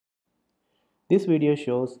This video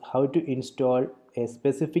shows how to install a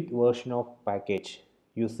specific version of package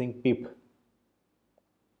using PIP.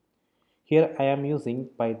 Here I am using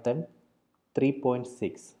Python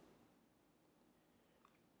 3.6.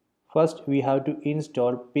 First we have to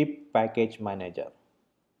install PIP package manager.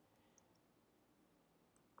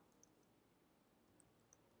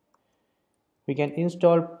 We can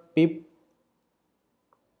install PIP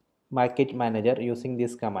package manager using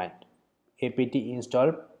this command apt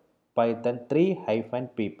install python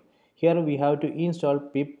 3-pip. Here we have to install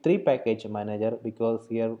pip3 package manager because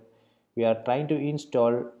here we are trying to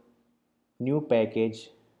install new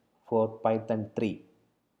package for python 3.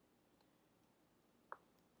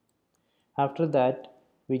 After that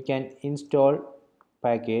we can install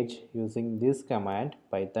package using this command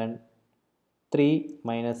python 3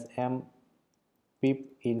 -m pip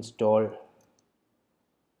install,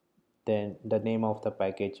 then the name of the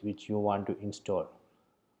package which you want to install.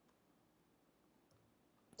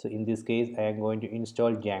 So in this case I am going to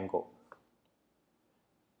install Django.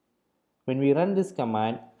 When we run this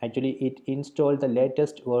command, actually it installed the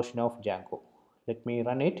latest version of Django. Let me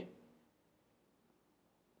run it.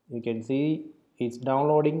 You can see it's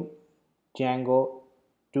downloading Django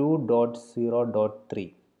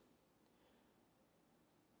 2.0.3.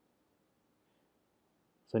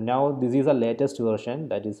 So now this is the latest version,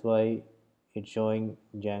 that is why it's showing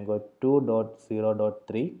Django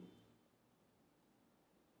 2.0.3.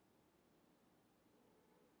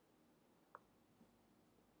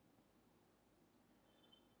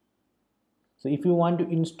 So if you want to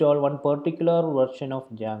install one particular version of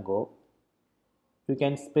Django, you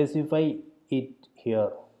can specify it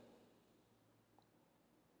here.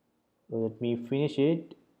 So let me finish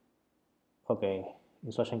it. Okay,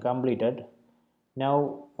 installation completed. Now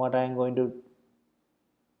what I am going to,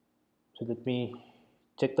 so let me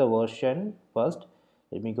check the version first.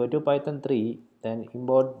 Let me go to Python 3, then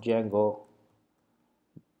import Django,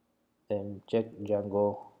 then check Django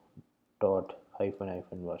dot hyphen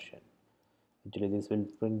hyphen version. Actually this will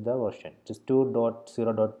print the version, just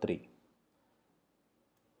 2.0.3.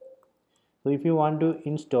 So if you want to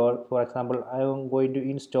install, for example I am going to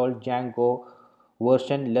install Django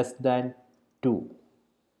version less than 2,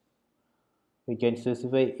 we can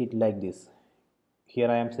specify it like this.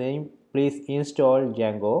 Here I am saying please install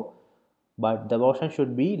Django, but the version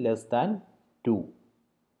should be less than 2.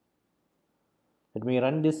 Let me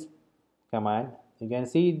run this command. You can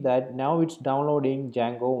see that now it's downloading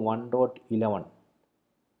Django 1.11.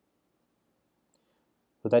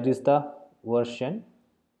 So that is the version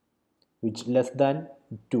which less than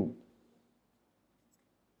 2.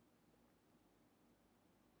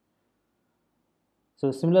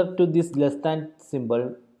 So similar to this less than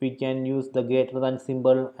symbol, we can use the greater than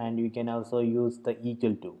symbol, and we can also use the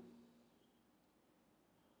equal to.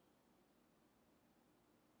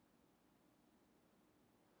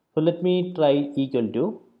 So let me try equal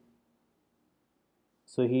to.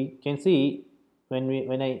 So he can see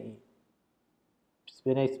when I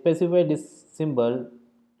specify this symbol,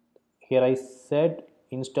 here I said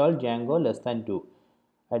install Django less than 2.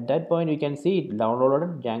 At that point you can see it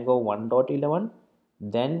downloaded Django 1.11,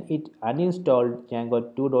 then it uninstalled Django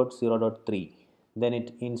 2.0.3, then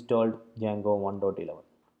it installed Django 1.11.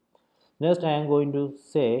 Next I am going to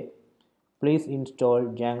say please install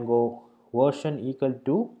Django version equal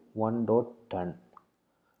to 1.10.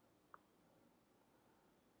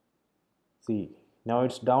 See, now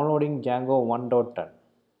it's downloading Django 1.10.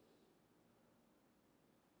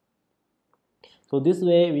 So this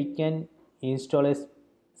way we can install a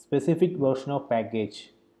specific version of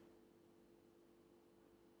package.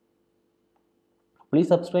 Please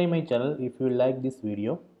subscribe my channel if you like this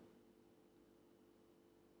video.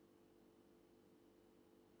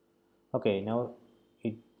 Okay, now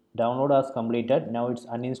it download has completed. Now it's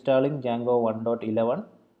uninstalling Django 1.11,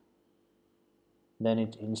 then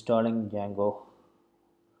it's installing Django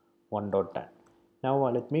 1.10. Now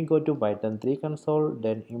let me go to Python 3 console,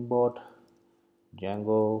 then import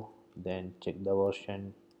Django, then check the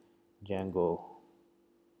version Django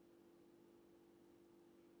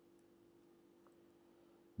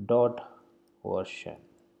dot version.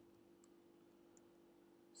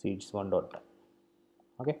 See, it's 1.10.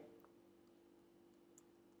 Okay.